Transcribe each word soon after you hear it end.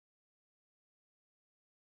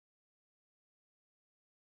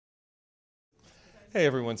Hey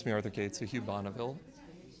everyone, it's me, Arthur Kade, so Hugh Bonneville.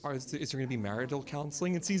 Is there going to be marital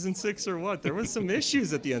counseling in season 6 or what? There was some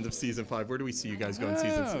issues at the end of season 5. Where do we see you guys go in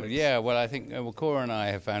season 6? Yeah, well, I think Cora and I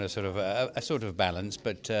have found a sort of balance,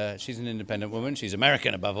 but she's an independent woman. She's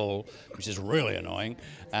American above all, which is really annoying,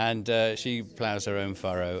 and she ploughs her own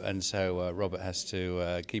furrow, and so Robert has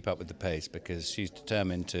to keep up with the pace because she's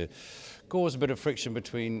determined to cause a bit of friction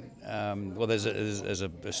between. There's a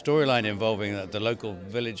storyline involving the local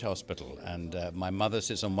village hospital, and my mother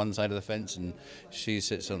sits on one side of the fence, and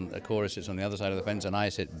Cora sits on the other side of the fence, and I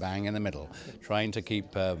sit bang in the middle, trying to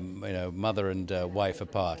keep mother and wife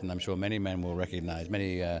apart. And I'm sure many men will recognise,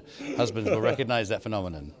 many husbands will recognise that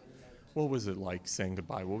phenomenon. What was it like saying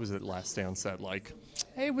goodbye? What was it last day on set like?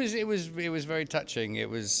 It was very touching. It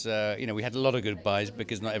was we had a lot of goodbyes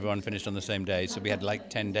because not everyone finished on the same day, so we had like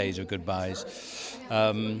 10 days of goodbyes.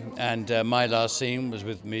 My last scene was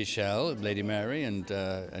with Michelle, Lady Mary, and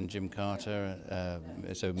Jim Carter,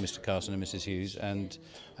 so Mr. Carson and Mrs. Hughes, and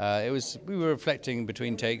we were reflecting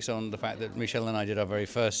between takes on the fact that Michelle and I did our very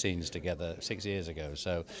first scenes together 6 years ago.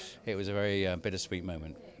 So it was a very bittersweet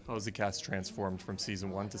moment. How was the cast transformed from season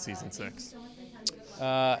 1 to season 6?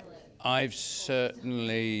 I've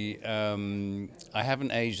certainly, I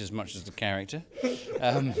haven't aged as much as the character.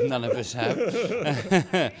 None of us have.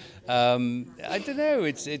 I don't know.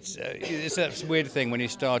 It's that weird thing when you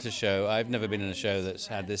start a show. I've never been in a show that's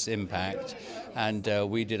had this impact, and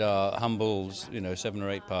we did our humble, 7 or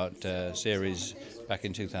 8 part series back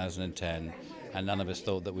in 2010. And none of us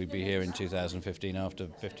thought that we'd be here in 2015 after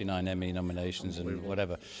 59 Emmy nominations and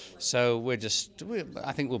whatever. So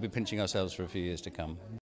I think we'll be pinching ourselves for a few years to come.